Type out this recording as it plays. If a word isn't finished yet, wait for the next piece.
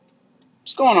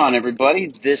What's going on, everybody?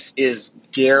 This is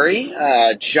Gary.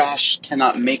 Josh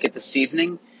cannot make it this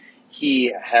evening.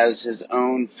 He has his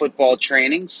own football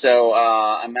training, so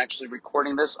I'm actually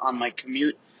recording this on my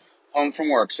commute home from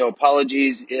work. So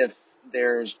apologies if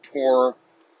there's poor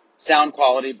sound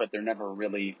quality, but there never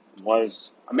really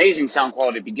was amazing sound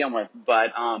quality to begin with.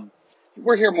 But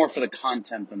we're here more for the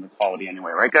content than the quality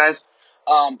anyway, right, guys?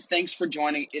 Thanks for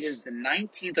joining. It is the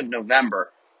 19th of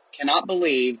November. Cannot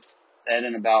believe that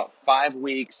in about 5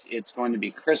 weeks it's going to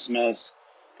be Christmas,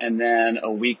 and then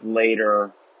a week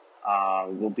later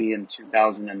we'll be in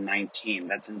 2019.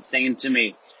 That's insane to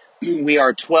me. We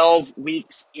are 12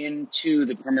 weeks into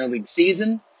the Premier League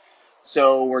season.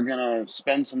 So we're going to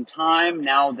spend some time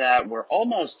now that we're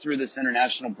almost through this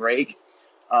international break,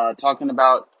 talking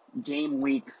about game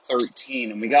week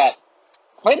 13. And we got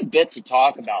quite a bit to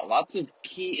talk about. Lots of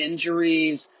key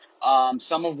injuries,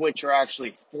 some of which are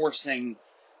actually forcing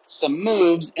some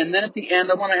moves. And then at the end,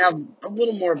 I want to have a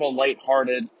little more of a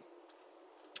lighthearted,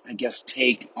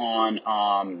 take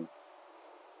on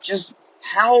just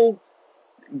how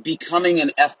becoming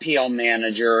an FPL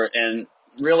manager, and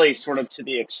really sort of to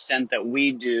the extent that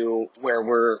we do, where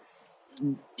we're,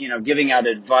 giving out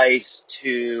advice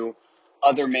to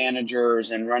other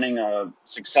managers and running a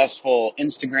successful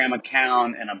Instagram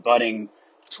account and a budding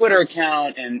Twitter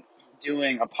account and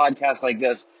doing a podcast like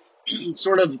this,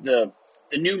 sort of the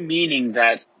new meaning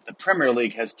that the Premier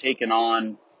League has taken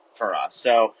on for us.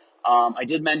 So I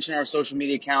did mention our social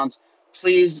media accounts.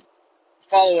 Please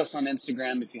follow us on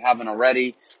Instagram if you haven't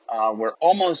already. We're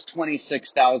almost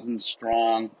 26,000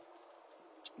 strong.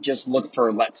 Just look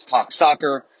for Let's Talk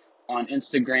Soccer on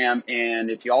Instagram.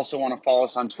 And if you also want to follow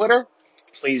us on Twitter,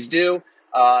 please do.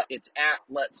 It's at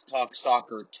Let's Talk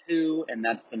Soccer 2, and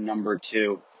that's the number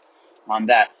 2 on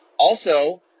that.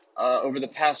 Also, over the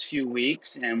past few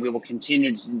weeks, and we will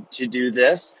continue to do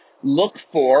this, look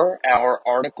for our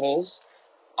articles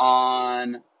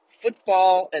on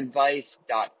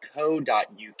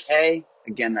footballadvice.co.uk.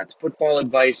 Again, that's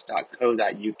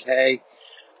footballadvice.co.uk.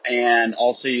 And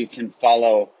also you can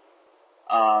follow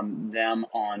them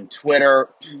on Twitter.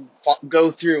 Go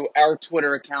through our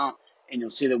Twitter account, and you'll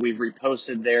see that we've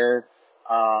reposted their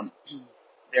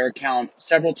account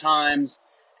several times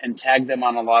and tagged them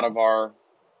on a lot of our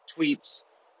tweets.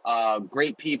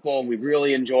 Great people. We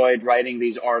really enjoyed writing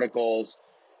these articles.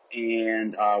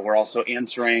 And we're also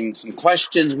answering some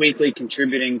questions weekly,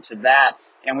 contributing to that.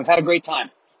 And we've had a great time.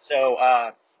 So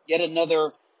yet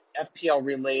another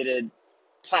FPL-related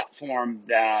platform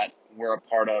that we're a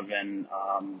part of. And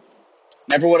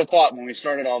never would have thought when we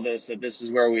started all this that this is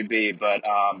where we'd be. But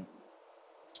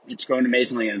it's grown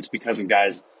amazingly, and it's because of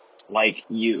guys like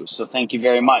you. So thank you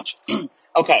very much.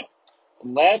 Okay,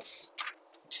 let's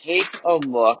take a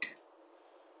look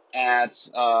at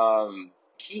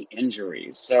key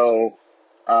injuries. So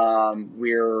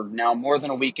we're now more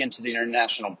than a week into the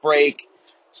international break.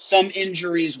 Some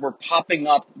injuries were popping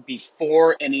up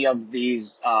before any of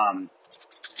these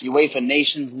UEFA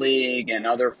Nations League and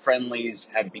other friendlies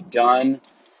had begun,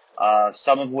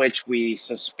 some of which we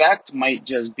suspect might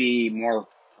just be more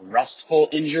restful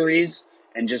injuries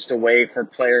and just a way for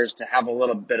players to have a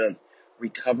little bit of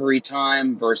recovery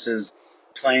time versus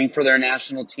playing for their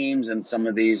national teams, and some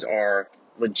of these are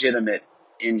legitimate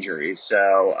injuries. So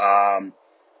I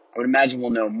would imagine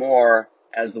we'll know more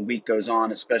as the week goes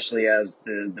on, especially as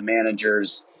the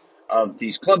managers of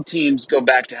these club teams go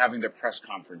back to having their press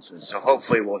conferences. So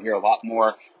hopefully we'll hear a lot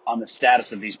more on the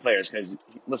status of these players, because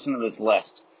listen to this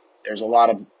list. There's a lot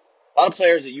of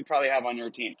players that you probably have on your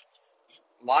team.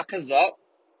 Lacazette,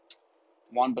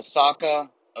 Wan-Bissaka,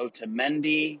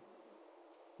 Otamendi,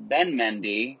 Ben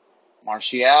Mendy,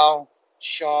 Martial,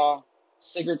 Shaw,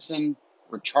 Sigurdsson,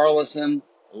 Richarlison,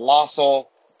 Lossell,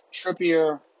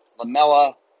 Trippier,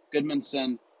 Lamella,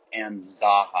 Goodmanson, and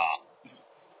Zaha.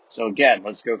 So again,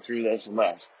 let's go through this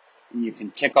list. And you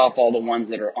can tick off all the ones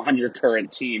that are on your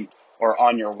current team or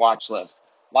on your watch list.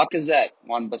 Lacazette,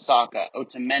 Wan-Bissaka,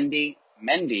 Otamendi,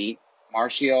 Mendy,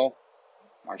 Martial,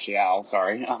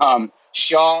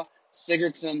 Shaw,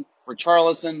 Sigurdsson,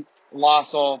 Richarlison,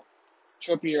 Lossell,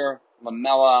 Trippier,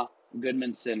 Lamella,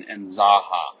 Goodmanson, and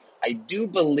Zaha. I do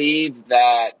believe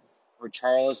that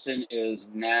Richarlison is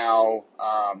now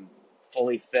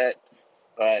fully fit,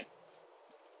 but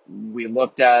we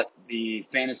looked at the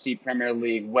Fantasy Premier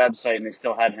League website, and they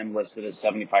still had him listed as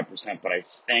 75%, but I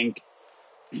think,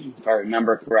 if I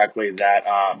remember correctly, that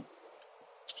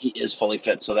he is fully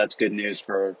fit, so that's good news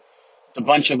for the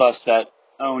bunch of us that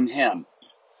own him.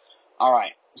 All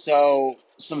right, so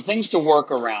some things to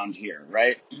work around here,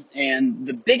 right? And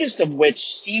the biggest of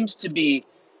which seems to be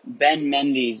Ben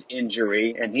Mendy's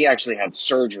injury, and he actually had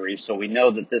surgery, so we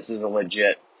know that this is a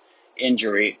legit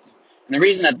injury. And the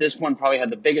reason that this one probably had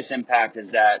the biggest impact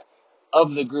is that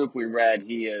of the group we read,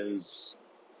 he is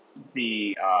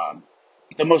the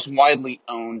most widely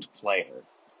owned player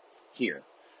here.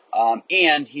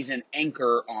 And he's an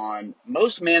anchor on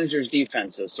most managers'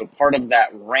 defenses. So part of that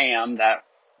RAM, that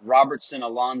Robertson,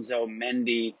 Alonso,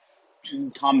 Mendy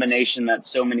combination that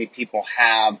so many people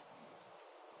have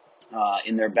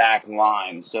in their back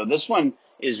line. So this one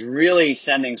is really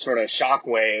sending sort of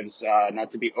shockwaves,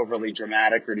 not to be overly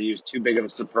dramatic or to use too big of a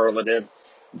superlative,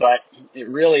 but it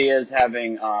really is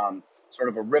having sort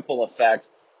of a ripple effect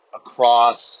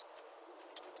across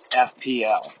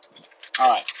FPL. All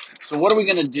right, so what are we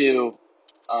going to do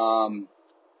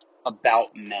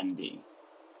about Mendy?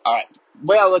 All right, the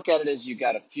way I look at it is you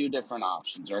got a few different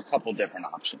options, or a couple different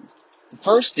options. The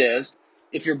first is,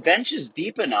 if your bench is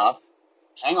deep enough,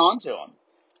 hang on to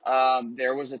him.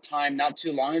 There was a time not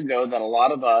too long ago that a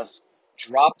lot of us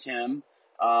dropped him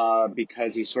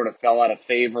because he sort of fell out of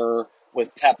favor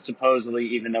with Pep, supposedly,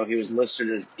 even though he was listed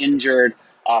as injured.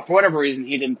 For whatever reason,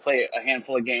 he didn't play a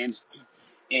handful of games,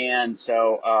 and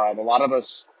so a lot of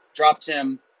us dropped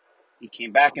him. He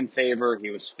came back in favor. He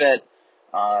was fit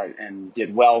and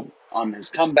did well on his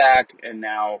comeback, and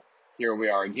now here we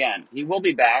are again. He will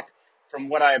be back. From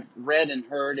what I've read and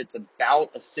heard, it's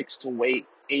about a 6 to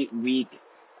 8 week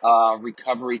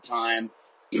recovery time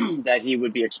that he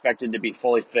would be expected to be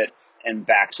fully fit and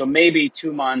back. So maybe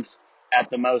 2 months at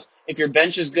the most. If your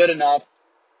bench is good enough,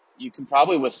 you can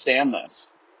probably withstand this.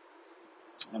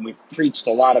 And we've preached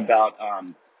a lot about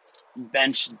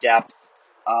bench depth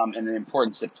and the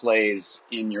importance it plays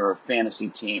in your fantasy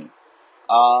team.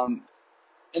 And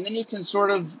then you can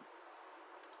sort of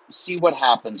see what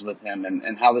happens with him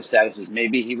and how the status is.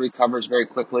 Maybe he recovers very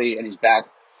quickly and he's back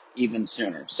even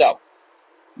sooner. So,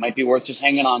 might be worth just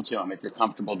hanging on to him if you're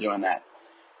comfortable doing that.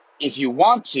 If you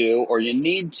want to or you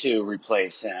need to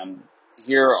replace him,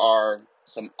 here are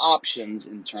some options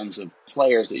in terms of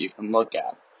players that you can look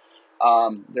at.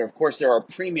 Of course, there are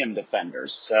premium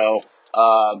defenders. So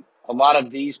a lot of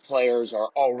these players are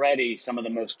already some of the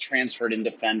most transferred in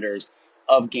defenders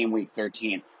of Game Week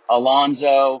 13.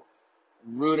 Alonso,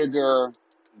 Rudiger,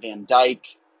 Van Dijk,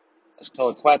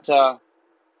 Azpilicueta,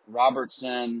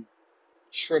 Robertson,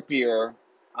 Trippier,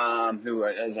 who,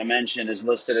 as I mentioned, is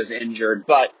listed as injured,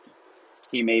 but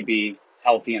he may be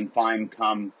healthy and fine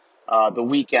come the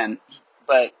weekend.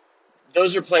 But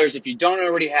those are players, if you don't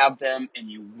already have them and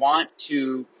you want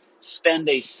to spend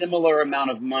a similar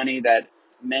amount of money that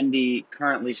Mendy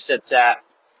currently sits at,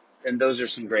 then those are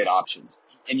some great options.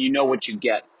 And you know what you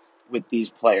get with these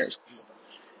players.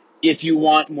 If you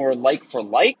want more like for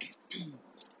like,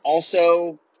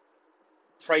 also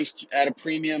priced at a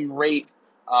premium rate,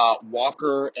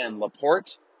 Walker and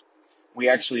Laporte. We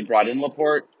actually brought in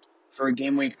Laporte for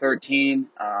Game Week 13.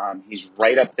 He's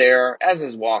right up there, as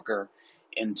is Walker,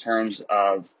 in terms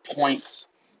of points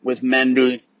with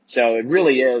Mendy. So it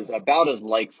really is about as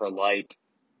like for like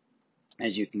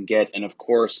as you can get. And of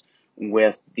course,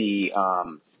 with the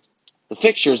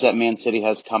fixtures that Man City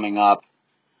has coming up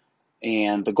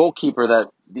and the goalkeeper that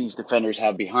these defenders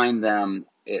have behind them,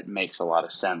 it makes a lot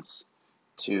of sense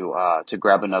to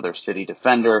grab another City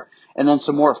defender. And then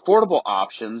some more affordable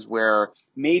options where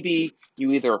maybe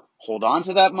you either hold on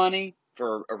to that money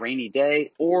for a rainy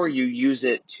day or you use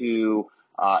it to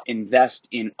invest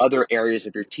in other areas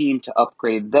of your team to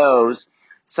upgrade those.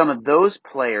 Some of those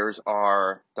players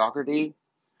are Doherty,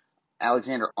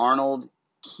 Alexander-Arnold,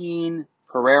 Keane,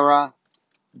 Pereira,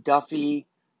 Duffy,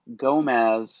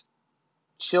 Gomez,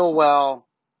 Chilwell,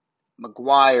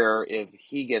 Maguire, if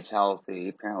he gets healthy.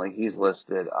 Apparently he's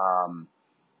listed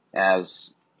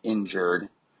as injured,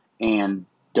 and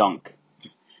Dunk.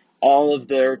 All of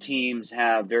their teams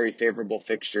have very favorable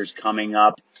fixtures coming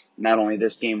up, not only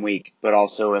this game week, but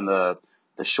also in the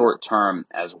short term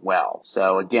as well.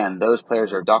 So again, those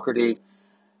players are Doherty,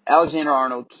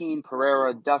 Alexander-Arnold, Keane,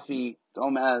 Pereira, Duffy,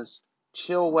 Gomez,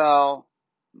 Chilwell,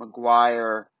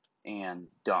 Maguire, and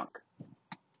Dunk.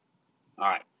 All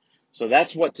right. So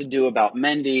that's what to do about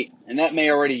Mendy, and that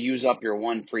may already use up your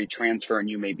one free transfer and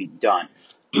you may be done.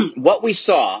 What we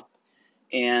saw,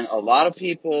 and a lot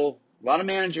of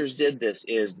managers did this,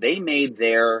 is they made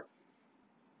their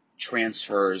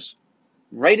transfers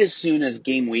right as soon as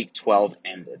game week 12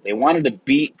 ended. They wanted to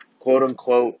beat, quote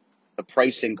unquote, the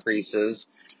price increases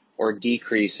or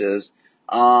decreases,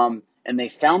 and they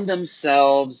found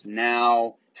themselves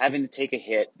now having to take a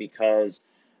hit because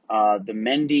the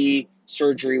Mendy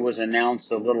surgery was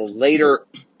announced a little later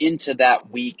into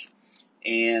that week,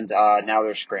 and now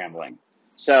they're scrambling.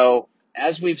 So,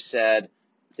 as we've said,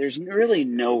 there's really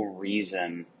no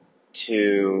reason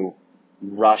to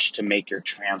rush to make your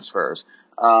transfers.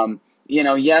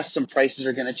 Yes, some prices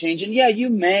are going to change, and yeah,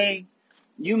 you may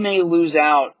lose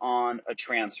out on a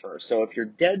transfer. So if you're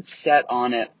dead set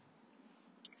on it,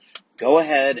 go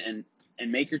ahead and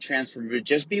make your transfer, but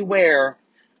just beware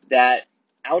that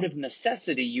out of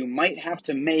necessity, you might have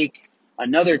to make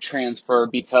another transfer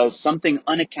because something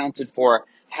unaccounted for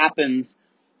happens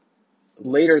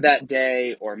later that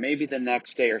day or maybe the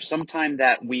next day or sometime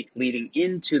that week leading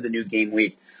into the new game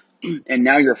week, and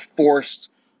now you're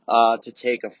forced to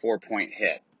take a 4-point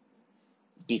hit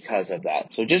because of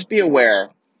that. So just be aware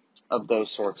of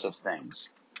those sorts of things.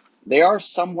 They are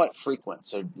somewhat frequent,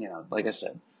 so, like I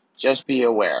said, just be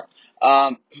aware.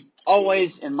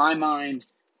 Always, in my mind,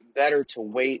 better to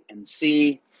wait and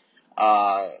see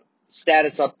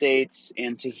status updates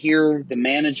and to hear the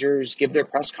managers give their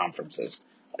press conferences.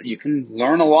 You can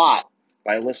learn a lot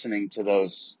by listening to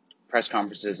those press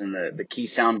conferences and the key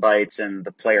sound bites and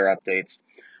the player updates,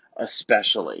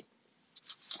 especially.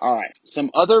 All right, some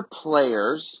other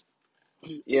players,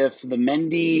 if the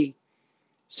Mendy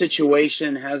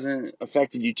situation hasn't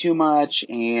affected you too much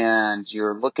and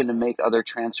you're looking to make other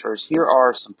transfers, here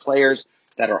are some players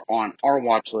that are on our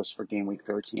watch list for Game Week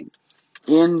 13.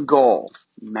 In goal,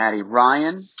 Matty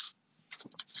Ryan.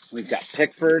 We've got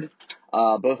Pickford,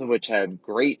 both of which had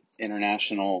great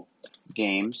international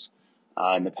games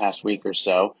in the past week or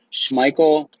so.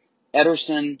 Schmeichel,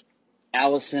 Ederson,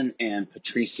 Allison, and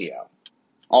Patricio.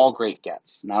 All great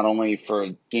gets, not only for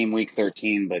Game Week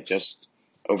 13, but just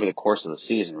over the course of the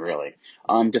season, really.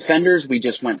 Defenders, we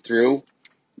just went through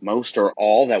most or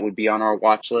all that would be on our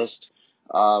watch list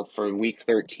for Week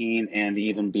 13 and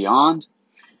even beyond.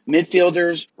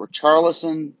 Midfielders were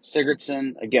Richarlison,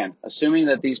 Sigurdsson. Again, assuming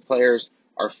that these players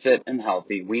are fit and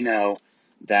healthy, we know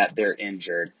that they're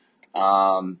injured.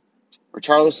 Richarlison,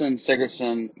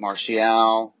 Sigurdsson,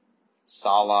 Martial,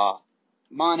 Salah,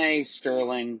 Mane,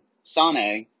 Sterling,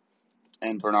 Sane,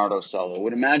 and Bernardo Silva.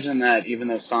 Would imagine that even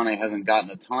though Sane hasn't gotten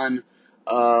a ton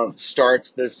of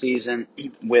starts this season,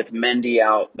 with Mendy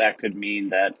out, that could mean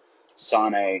that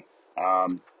Sane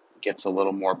gets a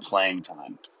little more playing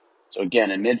time. So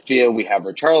again, in midfield, we have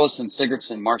Richarlison,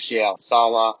 Sigurdsson, Martial,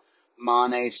 Salah,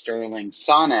 Mane, Sterling,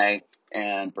 Sane,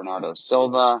 and Bernardo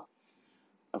Silva.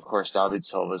 Of course, David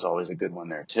Silva is always a good one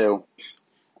there too.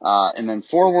 And then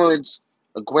forwards,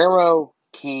 Aguero,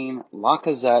 Kane,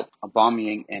 Lacazette,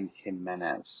 Aubameyang, and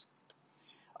Jimenez.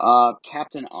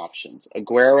 Captain options.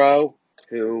 Aguero,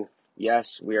 who,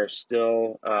 yes, we are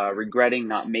still regretting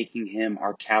not making him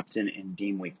our captain in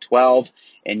Game Week 12.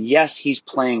 And yes, he's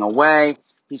playing away.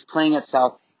 He's playing at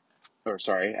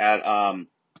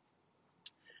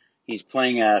he's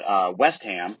playing at West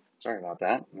Ham. Sorry about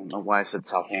that. I don't know why I said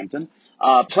Southampton.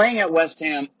 Playing at West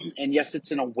Ham, and yes,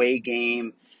 it's an away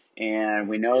game. And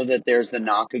we know that there's the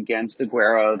knock against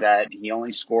Aguero that he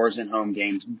only scores in home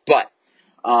games. But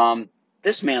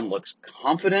this man looks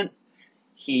confident.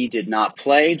 He did not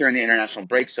play during the international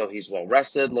break, so he's well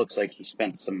rested. Looks like he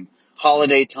spent some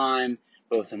holiday time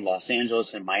both in Los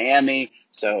Angeles and Miami.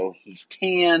 So he's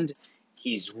tanned,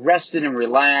 he's rested and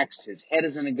relaxed, his head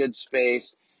is in a good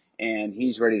space, and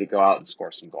he's ready to go out and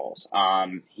score some goals.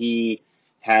 He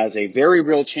has a very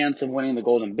real chance of winning the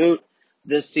Golden Boot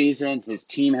this season. His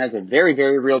team has a very,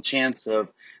 very real chance of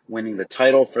winning the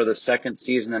title for the second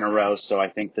season in a row. So I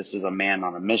think this is a man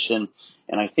on a mission,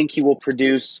 and I think he will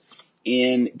produce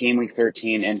in Game Week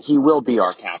 13, and he will be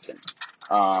our captain,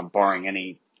 barring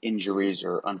any injuries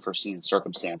or unforeseen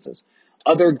circumstances.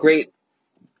 Other great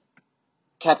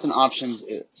captain options,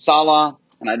 Salah,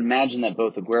 and I'd imagine that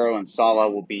both Aguero and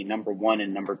Salah will be number 1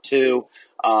 and number 2.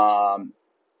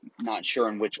 Not sure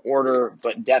in which order,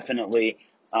 but definitely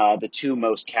the two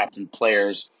most captain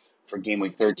players for Game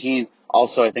Week 13.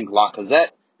 Also, I think Lacazette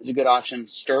is a good option.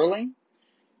 Sterling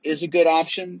is a good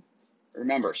option.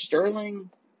 Remember,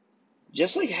 Sterling,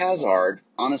 just like Hazard,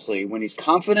 honestly, when he's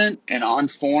confident and on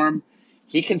form,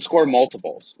 he can score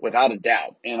multiples without a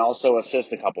doubt and also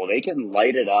assist a couple. They can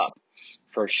light it up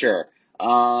for sure.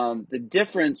 The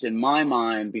difference in my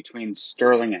mind between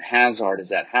Sterling and Hazard is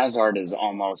that Hazard is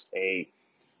almost a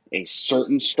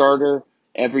certain starter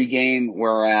every game,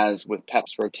 whereas with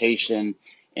Pep's rotation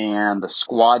and the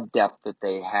squad depth that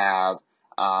they have,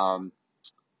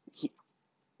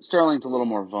 Sterling's a little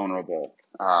more vulnerable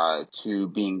to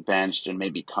being benched and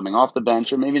maybe coming off the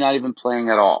bench or maybe not even playing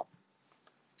at all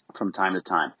from time to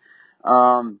time.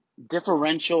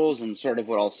 Differentials and sort of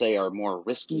what I'll say are more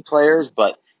risky players,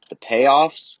 but the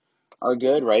payoffs are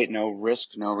good, right? No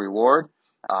risk, no reward.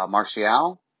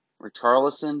 Martial,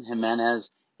 Richarlison, Jimenez,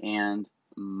 and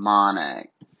Mane.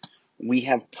 we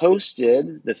have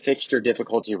posted the fixture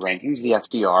difficulty rankings, the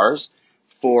FDRs,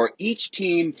 for each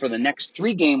team for the next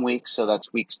 3 game weeks. So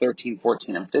that's weeks 13,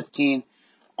 14, and 15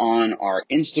 on our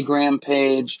Instagram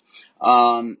page.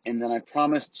 And then I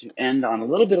promised to end on a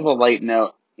little bit of a light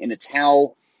note, and it's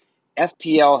how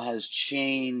FPL has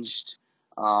changed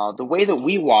the way that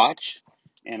we watch,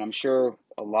 and I'm sure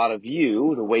a lot of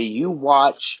you, the way you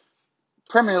watch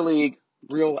Premier League,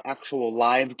 real actual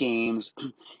live games,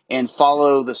 and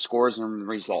follow the scores and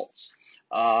results.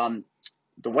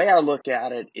 The way I look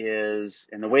at it is,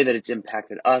 and the way that it's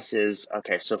impacted us is,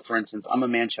 okay, so for instance, I'm a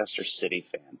Manchester City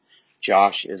fan.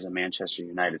 Josh is a Manchester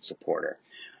United supporter.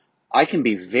 I can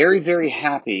be very, very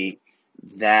happy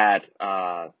that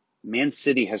Man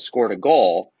City has scored a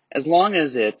goal as long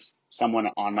as it's someone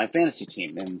on my fantasy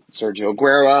team. And Sergio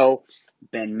Aguero,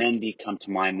 Ben Mendy come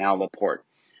to mind, now Laporte.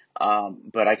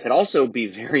 But I could also be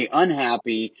very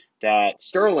unhappy that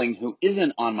Sterling, who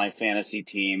isn't on my fantasy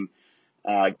team,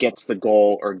 gets the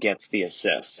goal or gets the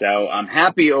assist. So I'm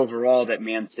happy overall that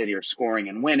Man City are scoring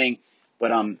and winning,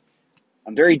 but I'm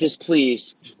very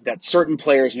displeased that certain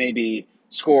players may be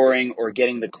scoring or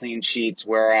getting the clean sheets,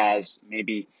 whereas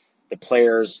maybe the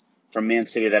players from Man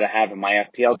City that I have in my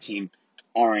FPL team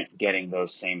aren't getting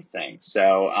those same things.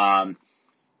 So,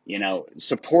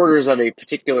 supporters of a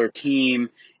particular team,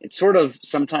 it sort of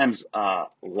sometimes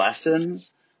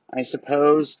lessens, I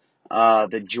suppose,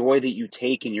 the joy that you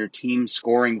take in your team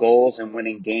scoring goals and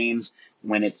winning games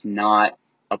when it's not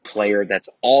a player that's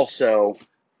also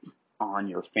on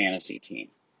your fantasy team.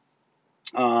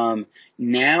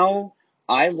 Now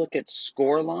I look at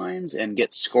score lines and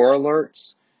get score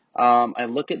alerts. I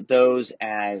look at those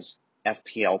as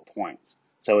FPL points.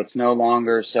 So it's no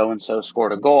longer so-and-so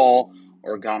scored a goal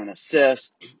or got an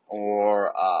assist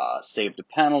or saved a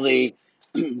penalty,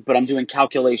 but I'm doing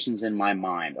calculations in my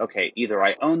mind. Okay, either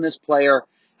I own this player,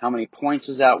 how many points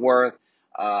is that worth,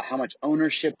 how much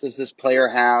ownership does this player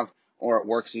have, or it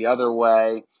works the other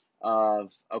way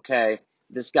of, okay,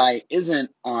 this guy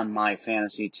isn't on my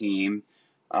fantasy team.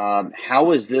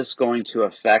 How is this going to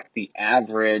affect the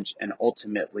average and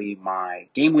ultimately my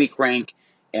game week rank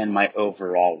and my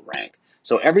overall rank?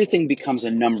 So everything becomes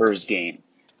a numbers game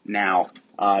now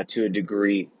to a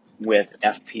degree, with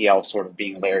FPL sort of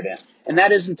being layered in. And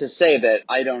that isn't to say that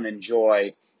I don't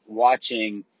enjoy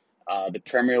watching the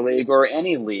Premier League or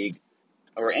any league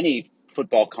or any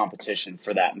football competition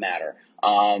for that matter.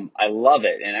 I love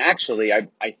it. And actually,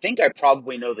 I think I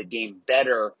probably know the game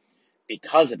better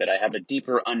because of it. I have a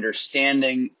deeper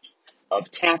understanding of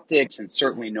tactics and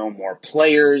certainly know more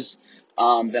players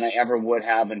than I ever would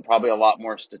have, and probably a lot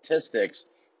more statistics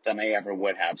than I ever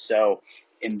would have. So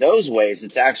in those ways,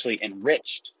 it's actually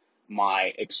enriched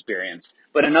my experience.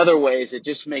 But in other ways, it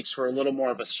just makes for a little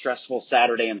more of a stressful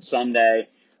Saturday and Sunday,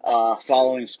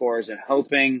 following scores and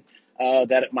hoping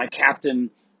that my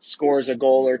captain scores a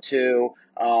goal or two,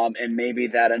 and maybe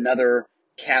that another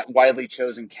widely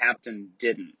chosen captain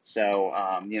didn't. So,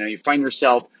 you find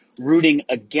yourself rooting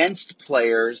against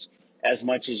players as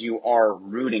much as you are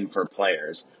rooting for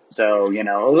players. So,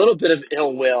 a little bit of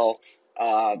ill will,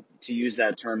 to use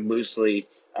that term loosely,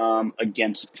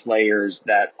 against players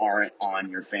that aren't on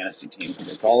your fantasy team.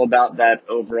 It's all about that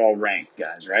overall rank,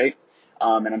 guys, right?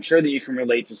 And I'm sure that you can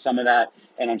relate to some of that,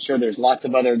 and I'm sure there's lots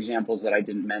of other examples that I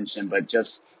didn't mention, but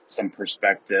just some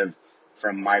perspective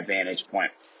from my vantage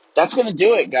point. That's going to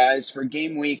do it, guys, for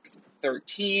game week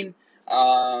 13.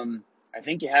 I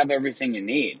think you have everything you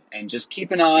need, and just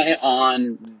keep an eye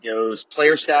on those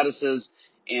player statuses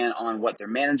and on what their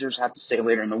managers have to say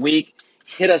later in the week.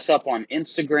 Hit us up on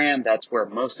Instagram. That's where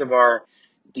most of our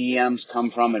DMs come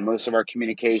from and most of our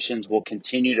communications. We'll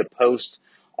continue to post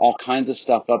all kinds of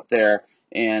stuff up there.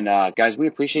 And guys, we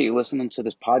appreciate you listening to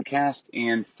this podcast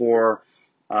and for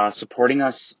supporting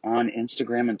us on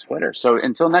Instagram and Twitter. So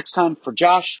until next time, for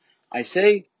Josh, I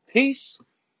say peace.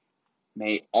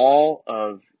 May all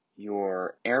of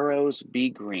your arrows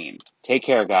be green. Take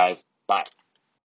care, guys. Bye.